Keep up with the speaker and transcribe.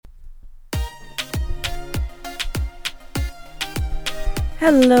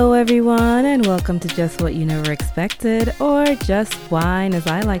Hello everyone, and welcome to Just What You Never Expected, or Just Wine as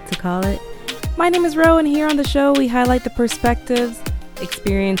I like to call it. My name is Ro, and here on the show we highlight the perspectives,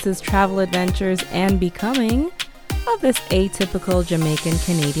 experiences, travel adventures, and becoming of this atypical Jamaican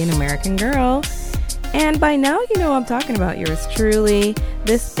Canadian American girl. And by now you know I'm talking about yours truly.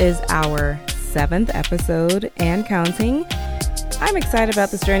 This is our 7th episode and counting. I'm excited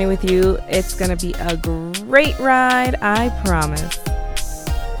about this journey with you. It's gonna be a great ride, I promise.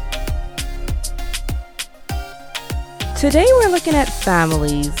 Today we're looking at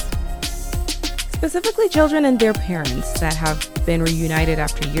families, specifically children and their parents that have been reunited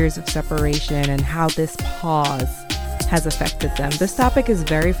after years of separation and how this pause has affected them. This topic is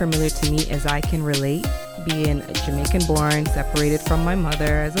very familiar to me as I can relate, being Jamaican born, separated from my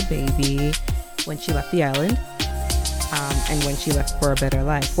mother as a baby when she left the island, and when she left for a better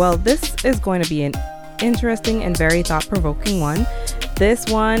life. Well, this is going to be an interesting and very thought-provoking one. This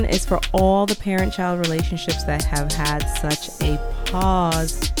one is for all the parent-child relationships that have had such a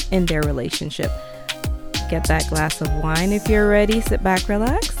pause in their relationship. Get that glass of wine if you're ready. Sit back,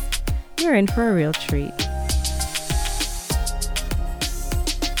 relax. You're in for a real treat.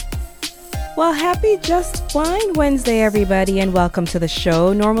 Well, happy Just Wine Wednesday, everybody, and welcome to the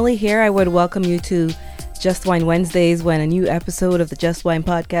show. Normally here I would welcome you to Just Wine Wednesdays when a new episode of the Just Wine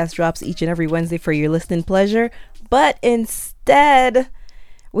podcast drops each and every Wednesday for your listening pleasure. But instead,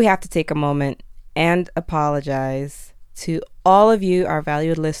 we have to take a moment and apologize to all of you, our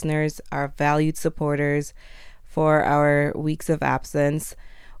valued listeners, our valued supporters, for our weeks of absence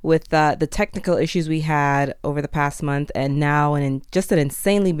with the technical issues we had over the past month, and now in just an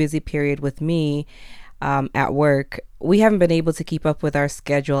insanely busy period with me at work. We haven't been able to keep up with our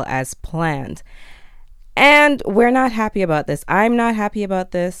schedule as planned. And we're not happy about this. I'm not happy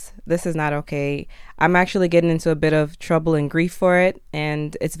about this. This is not okay. I'm actually getting into a bit of trouble and grief for it.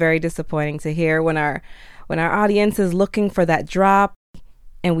 And it's very disappointing to hear when our audience is looking for that drop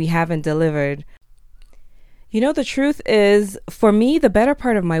and we haven't delivered. You know, the truth is, for me, the better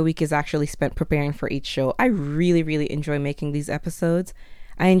part of my week is actually spent preparing for each show. I really, really enjoy making these episodes.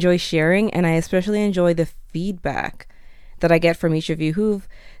 I enjoy sharing, and I especially enjoy the feedback that I get from each of you who've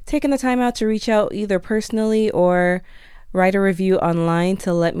taken the time out to reach out either personally or write a review online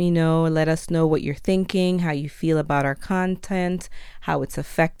to let us know what you're thinking, how you feel about our content, how it's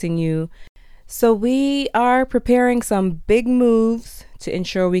affecting you. So we are preparing some big moves to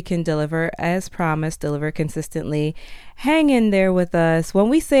ensure we can deliver as promised, deliver consistently. Hang in there with us. When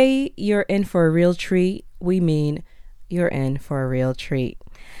we say you're in for a real treat, we mean you're in for a real treat.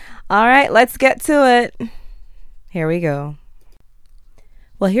 All right, let's get to it. Here we go.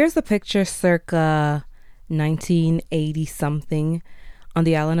 Well, here's the picture circa 1980 something on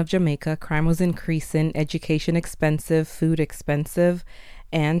the island of Jamaica. Crime was increasing, education expensive, food expensive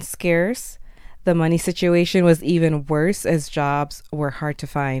and scarce. The money situation was even worse as jobs were hard to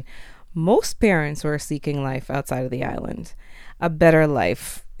find. Most parents were seeking life outside of the island. A better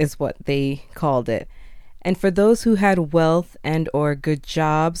life is what they called it. And for those who had wealth and or good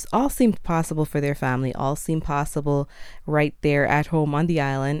jobs, all seemed possible for their family. All seemed possible right there at home on the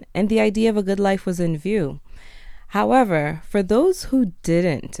island. And the idea of a good life was in view. However, for those who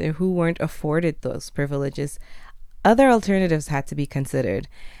didn't or who weren't afforded those privileges, other alternatives had to be considered.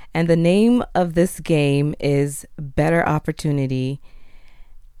 And the name of this game is better opportunity.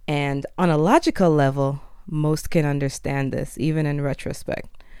 And on a logical level, most can understand this, even in retrospect.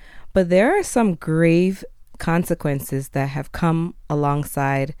 But there are some grave consequences that have come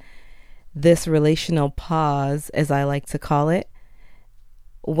alongside this relational pause, as I like to call it,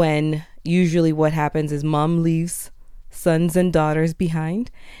 when usually what happens is mom leaves sons and daughters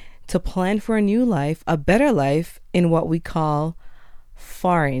behind to plan for a new life, a better life in what we call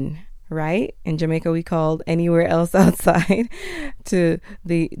foreign, right? In Jamaica, we called anywhere else outside to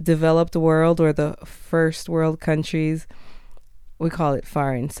the developed world or the first world countries. We call it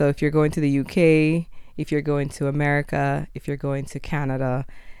foreign. So if you're going to the UK, if you're going to America, if you're going to Canada,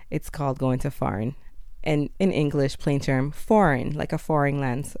 it's called going to foreign. And in English, plain term, foreign, like a foreign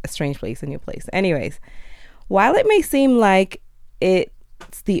land, a strange place, a new place. Anyways, while it may seem like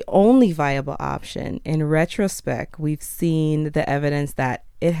it's the only viable option, in retrospect, we've seen the evidence that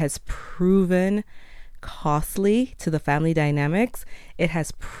it has proven costly to the family dynamics. It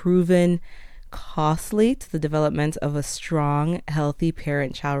has proven costly to the development of a strong, healthy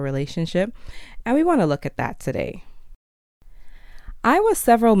parent-child relationship. And we want to look at that today. I was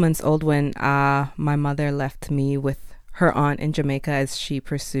several months old when my mother left me with her aunt in Jamaica as she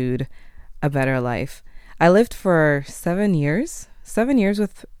pursued a better life. I lived for 7 years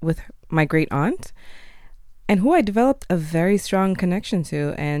with my great aunt. and who I developed a very strong connection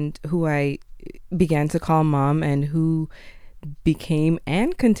to, and who I began to call mom, and who became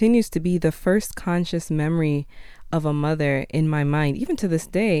and continues to be the first conscious memory of a mother in my mind. Even to this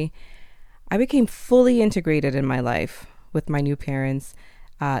day, I became fully integrated in my life with my new parents.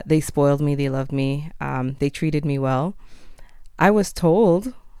 They spoiled me. They loved me. They treated me well. I was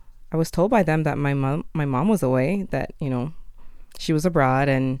told by them that my mom was away, that, she was abroad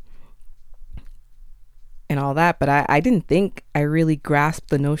and all that. But I didn't think I really grasped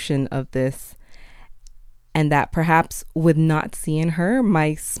the notion of this, and that perhaps with not seeing her,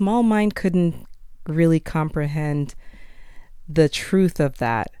 my small mind couldn't really comprehend the truth of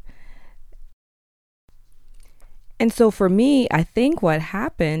that. And so for me, I think what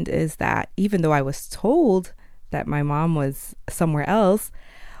happened is that even though I was told that my mom was somewhere else,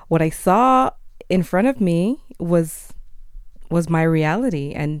 what I saw in front of me was my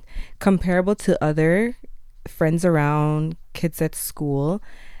reality, and comparable to other friends around, kids at school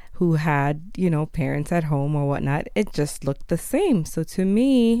who had, parents at home or whatnot, it just looked the same. So to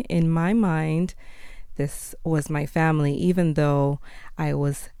me, in my mind, this was my family, even though I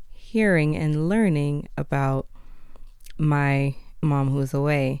was hearing and learning about my mom who was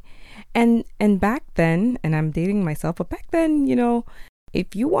away. And back then, and I'm dating myself, but back then,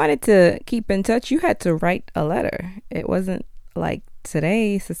 if you wanted to keep in touch, you had to write a letter. It wasn't like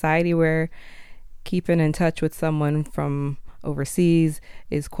today society, where keeping in touch with someone from overseas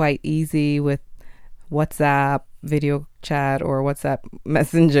is quite easy with WhatsApp video chat or WhatsApp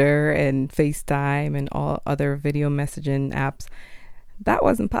Messenger and FaceTime and all other video messaging apps. That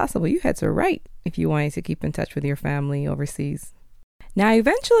wasn't possible. You had to write if you wanted to keep in touch with your family overseas. Now,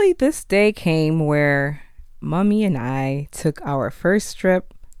 eventually this day came where Mommy and I took our first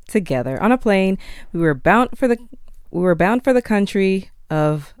trip together on a plane. We were bound for the country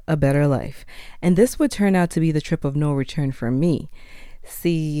of a better life. And this would turn out to be the trip of no return for me.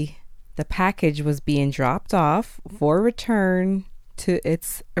 See, the package was being dropped off for return to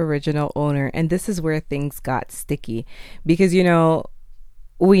its original owner. And this is where things got sticky, because,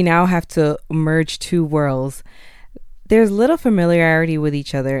 we now have to merge two worlds. There's little familiarity with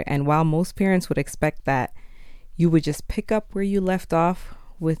each other. And while most parents would expect that you would just pick up where you left off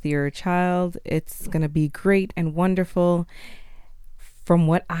with your child, it's going to be great and wonderful. From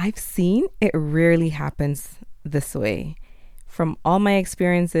what I've seen, it rarely happens this way. From all my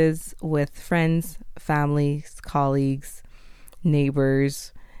experiences with friends, families, colleagues,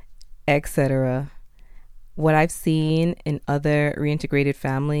 neighbors, etc., what I've seen in other reintegrated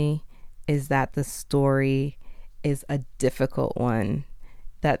family is that the story is a difficult one,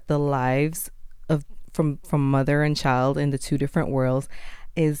 that the lives of from mother and child in the two different worlds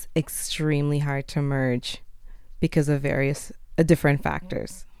is extremely hard to merge because of various different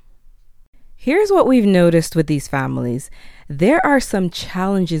factors. Here's what we've noticed with these families. There are some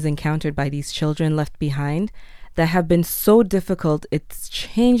challenges encountered by these children left behind that have been so difficult, it's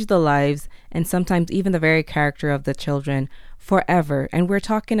changed the lives and sometimes even the very character of the children forever. And we're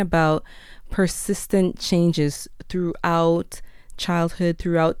talking about persistent changes throughout childhood,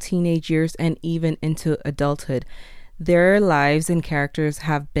 throughout teenage years, and even into adulthood. Their lives and characters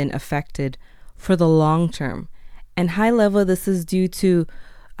have been affected for the long term. And high level, this is due to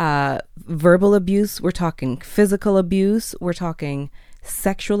verbal abuse. We're talking physical abuse. We're talking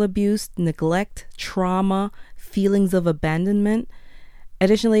sexual abuse, neglect, trauma, feelings of abandonment.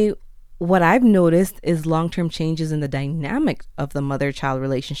 Additionally, what I've noticed is long-term changes in the dynamic of the mother-child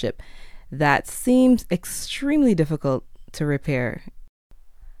relationship that seems extremely difficult to repair.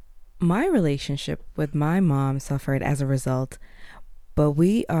 My relationship with my mom suffered as a result, but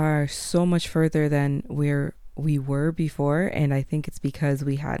we are so much further than we were before. And I think it's because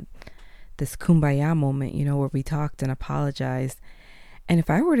we had this kumbaya moment, where we talked and apologized. And if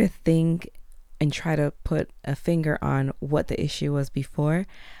I were to think and try to put a finger on what the issue was before,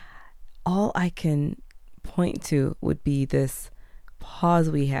 all I can point to would be this pause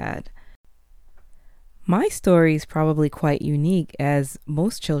we had. My story is probably quite unique, as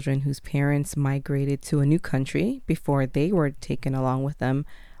most children whose parents migrated to a new country before they were taken along with them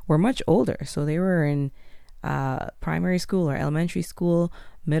were much older. So they were in primary school or elementary school,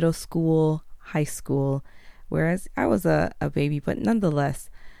 middle school, high school, whereas I was a baby. But nonetheless,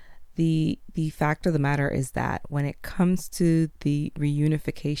 the fact of the matter is that when it comes to the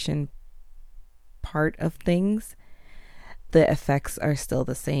reunification part of things, the effects are still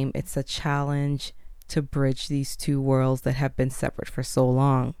the same. It's a challenge to bridge these two worlds that have been separate for so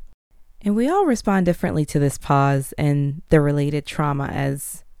long. And we all respond differently to this pause and the related trauma,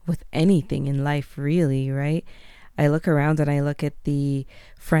 as with anything in life, really, right? I look around and I look at the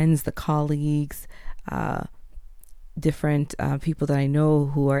friends, the colleagues, different people that I know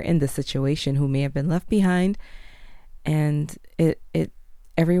who are in this situation who may have been left behind, and it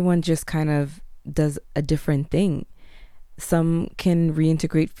everyone just kind of does a different thing. Some can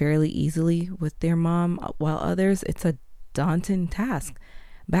reintegrate fairly easily with their mom, while others, it's a daunting task.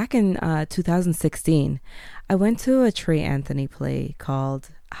 Back in 2016, I went to a Trey Anthony play called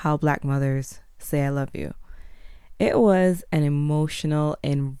How Black Mothers Say I Love You. It was an emotional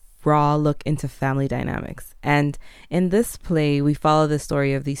and raw look into family dynamics. And in this play, we follow the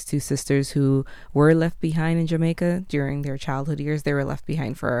story of these two sisters who were left behind in Jamaica during their childhood years. They were left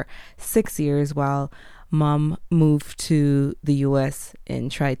behind for 6 years while mom moved to the US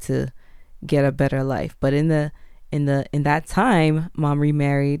and tried to get a better life. But in that time, mom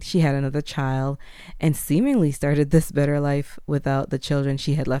remarried, she had another child, and seemingly started this better life without the children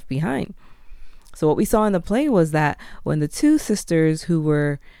she had left behind. So what we saw in the play was that when the two sisters who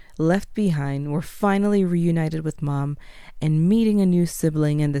were left behind were finally reunited with mom and meeting a new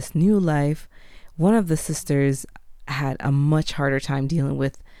sibling in this new life, one of the sisters had a much harder time dealing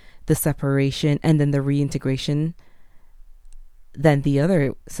with the separation and then the reintegration than the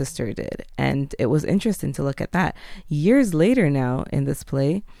other sister did. And it was interesting to look at that. Years later now in this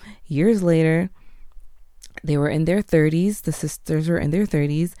play, years later, they were in their 30s. The sisters were in their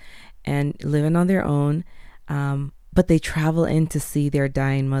 30s and living on their own. But they travel in to see their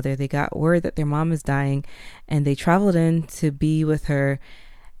dying mother. They got word that their mom is dying, and they traveled in to be with her.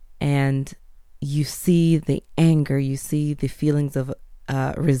 And you see the anger, you see the feelings of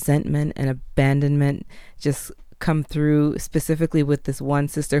resentment and abandonment just come through, specifically with this one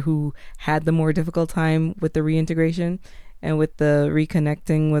sister who had the more difficult time with the reintegration and with the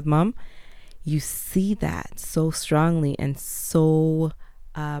reconnecting with mom. You see that so strongly and so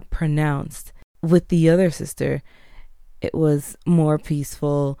pronounced. With the other sister, it was more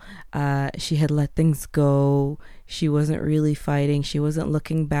peaceful. She had let things go. She wasn't really fighting. She wasn't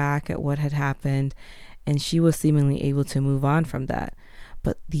looking back at what had happened, and she was seemingly able to move on from that.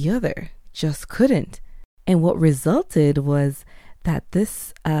 But the other just couldn't. And what resulted was that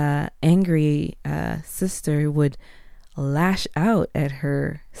this angry sister would lash out at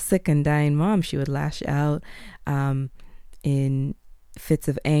her sick and dying mom. She would lash out in fits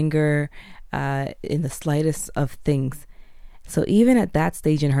of anger, in the slightest of things. So even at that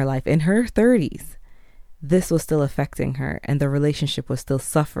stage in her life, in her 30s, this was still affecting her, and the relationship was still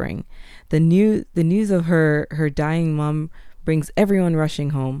suffering. The news of her dying mom brings everyone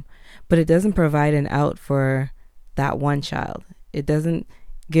rushing home, but it doesn't provide an out for that one child. It doesn't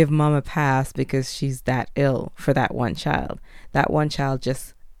give mom a pass because she's that ill for that one child. That one child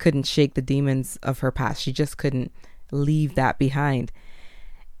just couldn't shake the demons of her past. She just couldn't leave that behind.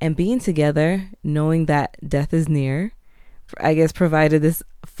 And being together, knowing that death is near, I guess provided this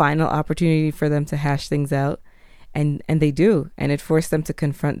final opportunity for them to hash things out. And they do. And it forced them to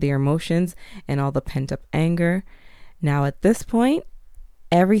confront their emotions and all the pent up anger. Now at this point,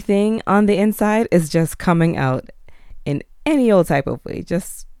 everything on the inside is just coming out in any old type of way,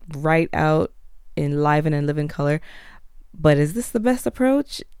 just right out in live and in living color. But is this the best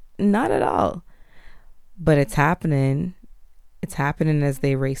approach? Not at all. But it's happening. It's happening as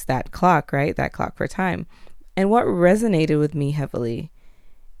they race that clock, right? That clock for time. And what resonated with me heavily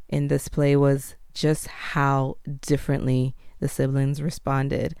in this play was just how differently the siblings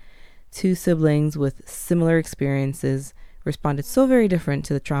responded. Two siblings with similar experiences responded so very different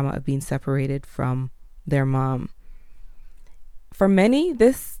to the trauma of being separated from their mom. For many,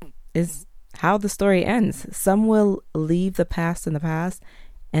 this is how the story ends. Some will leave the past in the past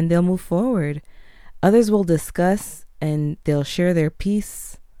and they'll move forward. Others will discuss and they'll share their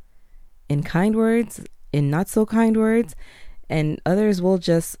peace in kind words, in not so kind words, and others will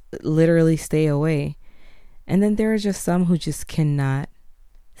just literally stay away. And then there are just some who just cannot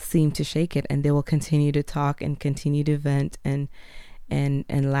seem to shake it, and they will continue to talk and continue to vent and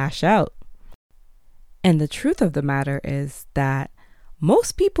lash out. And the truth of the matter is that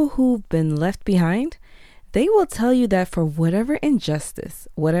most people who've been left behind, they will tell you that for whatever injustice,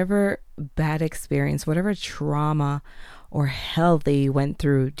 whatever bad experience, whatever trauma or hell they went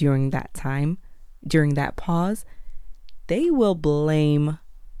through during that time, during that pause, they will blame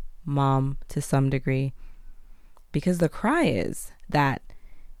mom to some degree. Because the cry is that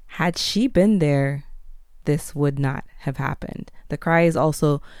had she been there, this would not have happened. The cry is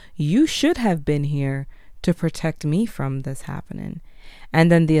also, you should have been here to protect me from this happening.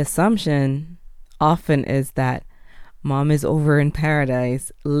 And then the assumption often is that mom is over in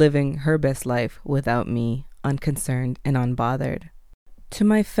paradise, living her best life without me, unconcerned and unbothered. To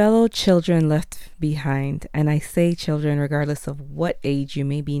my fellow children left behind, and I say children regardless of what age you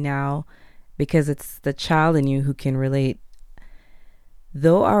may be now, because it's the child in you who can relate.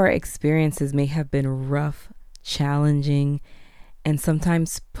 Though our experiences may have been rough, challenging, and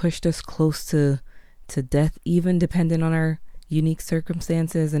sometimes pushed us close to death, even depending on our unique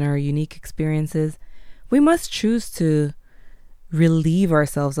circumstances and our unique experiences, we must choose to relieve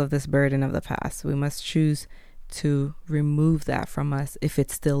ourselves of this burden of the past. We must choose to remove that from us if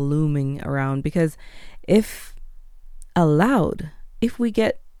it's still looming around, because if allowed, if we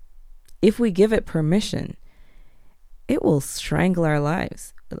give it permission, it will strangle our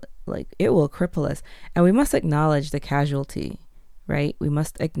lives. Like, it will cripple us. And we must acknowledge the casualty, right? We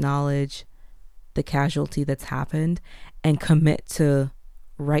must acknowledge the casualty that's happened and commit to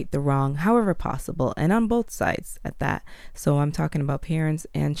right the wrong, however possible, and on both sides at that. So I'm talking about parents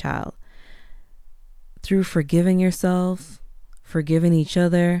and child. Through forgiving yourself, forgiving each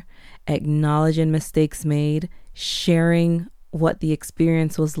other, acknowledging mistakes made, sharing what the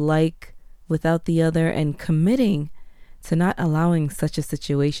experience was like without the other, and committing to not allowing such a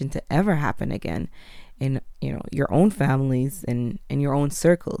situation to ever happen again in your own families and in your own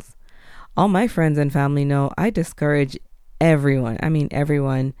circles. All my friends and family know I discourage everyone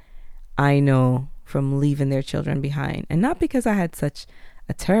I know from leaving their children behind. And not because I had such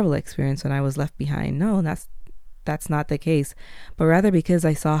a terrible experience when I was left behind. No, that's not the case. But rather because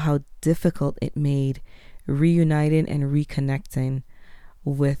I saw how difficult it made reuniting and reconnecting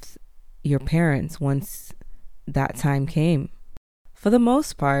with your parents once that time came. For the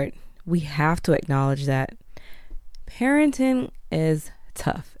most part, we have to acknowledge that parenting is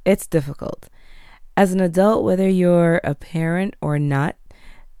tough. It's difficult. As an adult, whether you're a parent or not,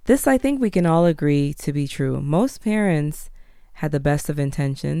 this I think we can all agree to be true. Most parents had the best of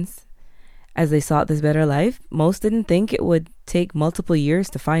intentions as they sought this better life. Most didn't think it would take multiple years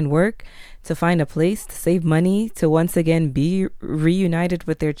to find work, to find a place, to save money, to once again be reunited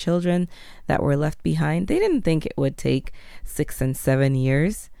with their children that were left behind. They didn't think it would take 6 and 7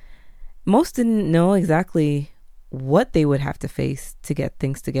 years. Most didn't know exactly what they would have to face to get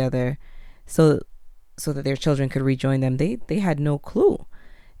things together so that their children could rejoin them. They had no clue.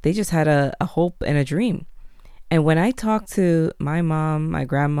 They just had a hope and a dream. And when I talked to my mom, my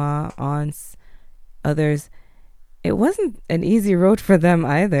grandma, aunts, others, it wasn't an easy road for them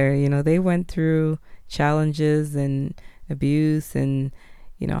either. They went through challenges and abuse and,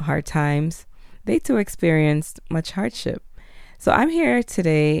 hard times. They too experienced much hardship. So I'm here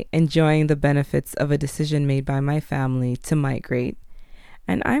today enjoying the benefits of a decision made by my family to migrate.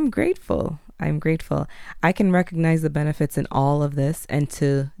 And I'm grateful. I can recognize the benefits in all of this, and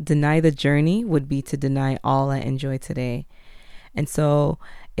to deny the journey would be to deny all I enjoy today. And so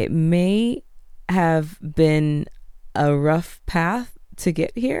it may have been a rough path to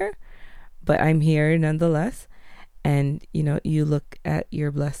get here, but I'm here nonetheless. And, you look at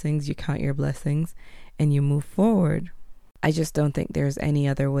your blessings, you count your blessings, and you move forward. I just don't think there's any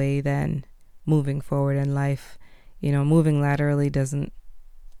other way than moving forward in life. Moving laterally doesn't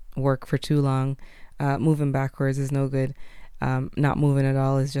work for too long. Moving backwards is no good. Not moving at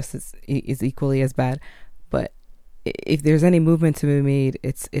all is just is equally as bad. But if there's any movement to be made,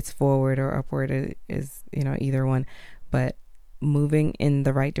 it's forward or upward. It is either one. But moving in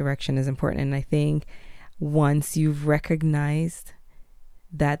the right direction is important. And I think once you've recognized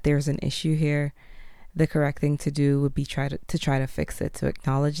that there's an issue here, the correct thing to do would be try to fix it, to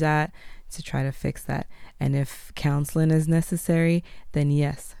acknowledge that, to try to fix that. And if counseling is necessary, then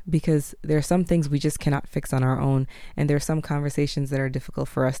yes, because there are some things we just cannot fix on our own. And there are some conversations that are difficult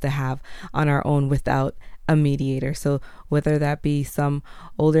for us to have on our own without a mediator. So whether that be some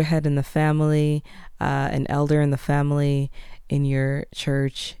older head in the family, an elder in the family, in your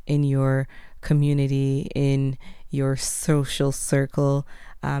church, in your community, in your social circle,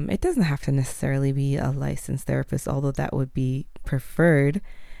 it doesn't have to necessarily be a licensed therapist, although that would be preferred.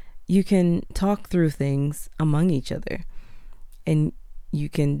 You can talk through things among each other, and you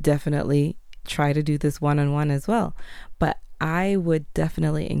can definitely try to do this one-on-one as well. But I would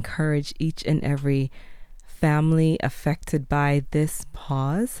definitely encourage each and every family affected by this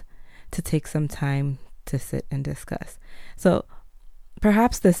pause to take some time to sit and discuss. So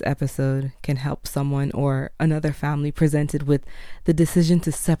perhaps this episode can help someone or another family presented with the decision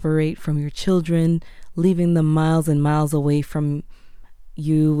to separate from your children, leaving them miles and miles away from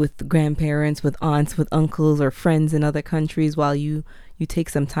you, with grandparents, with aunts, with uncles, or friends in other countries, while you take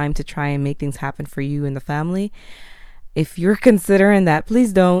some time to try and make things happen for you and the family. If you're considering that,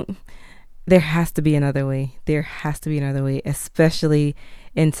 please don't. There has to be another way. There has to be another way, especially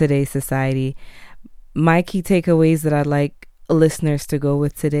in today's society. My key takeaways that I'd like listeners to go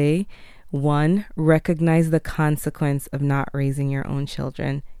with today: 1, recognize the consequence of not raising your own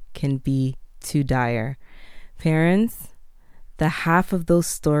children can be too dire. Parents, the half of those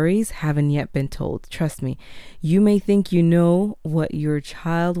stories haven't yet been told. Trust me. You may think you know what your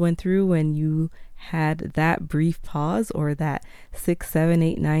child went through when you had that brief pause or that 6, 7,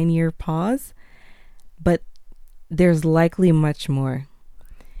 8, 9 year pause, but there's likely much more.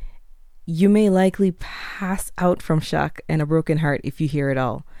 You may likely pass out from shock and a broken heart if you hear it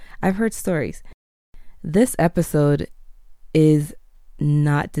all. I've heard stories. This episode is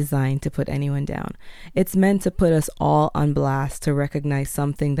not designed to put anyone down. It's meant to put us all on blast to recognize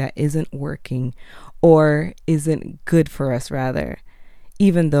something that isn't working or isn't good for us, rather,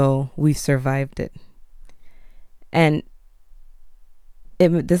 even though we've survived it. And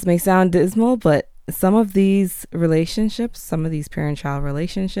this may sound dismal, but some of these relationships, some of these parent-child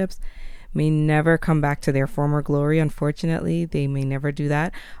relationships may never come back to their former glory. Unfortunately, they may never do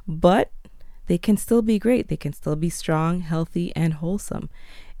that, but they can still be great. They can still be strong, healthy, and wholesome.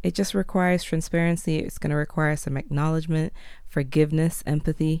 It just requires transparency. It's going to require some acknowledgement, forgiveness,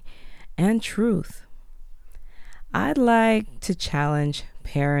 empathy, and truth. I'd like to challenge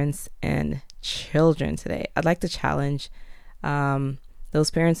parents and children today. I'd like to challenge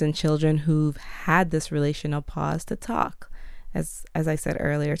those parents and children who've had this relational pause to talk. As I said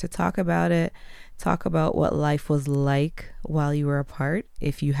earlier, to talk about it, talk about what life was like while you were apart,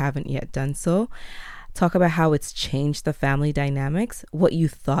 if you haven't yet done so. Talk about how it's changed the family dynamics, what you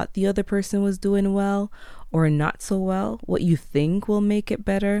thought the other person was doing well or not so well, what you think will make it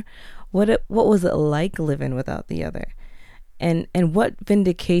better, what was it like living without the other, and what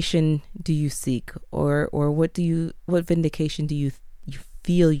vindication do you seek, or what vindication do you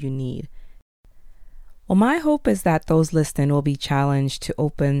feel you need? Well, my hope is that those listening will be challenged to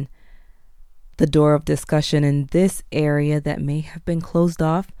open the door of discussion in this area that may have been closed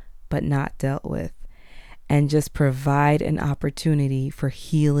off but not dealt with, and just provide an opportunity for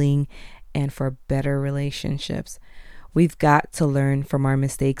healing and for better relationships. We've got to learn from our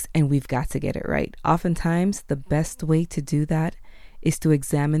mistakes and we've got to get it right. Oftentimes, the best way to do that is to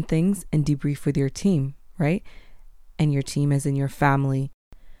examine things and debrief with your team, right? And your team as in your family.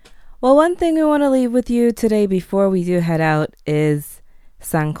 Well, one thing we want to leave with you today before we do head out is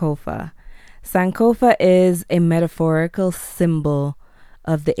Sankofa. Sankofa is a metaphorical symbol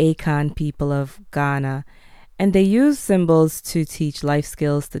of the Akan people of Ghana, and they use symbols to teach life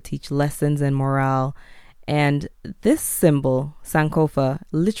skills, to teach lessons and morale. And this symbol, Sankofa,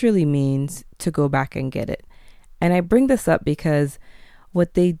 literally means to go back and get it. And I bring this up because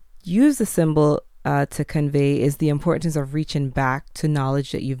what they use the symbol to convey is the importance of reaching back to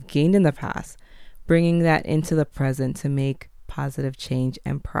knowledge that you've gained in the past, bringing that into the present to make positive change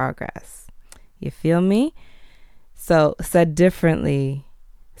and progress. You feel me? So, said differently,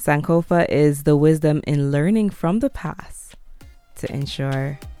 Sankofa is the wisdom in learning from the past to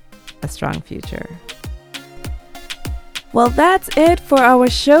ensure a strong future. Well, that's it for our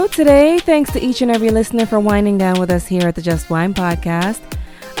show today. Thanks to each and every listener for winding down with us here at the Just Wine podcast.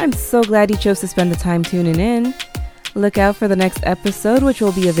 I'm so glad you chose to spend the time tuning in. Look out for the next episode, which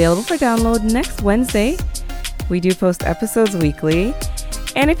will be available for download next Wednesday. We do post episodes weekly.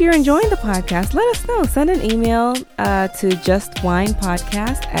 And if you're enjoying the podcast, let us know. Send an email to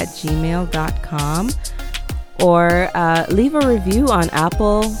justwinepodcast@gmail.com or leave a review on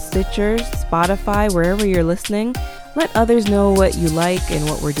Apple, Stitcher, Spotify, wherever you're listening. Let others know what you like and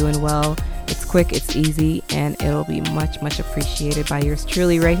what we're doing well. It's quick, it's easy, and it'll be much, much appreciated by yours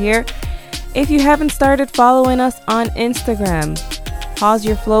truly right here. If you haven't started following us on Instagram, pause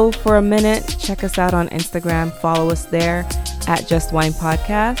your flow for a minute. Check us out on Instagram. Follow us there at Just Wine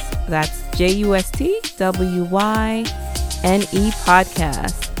Podcast. That's JUSTWYNE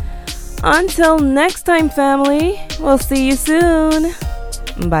Podcast. Until next time, family, we'll see you soon.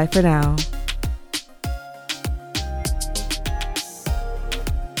 Bye for now.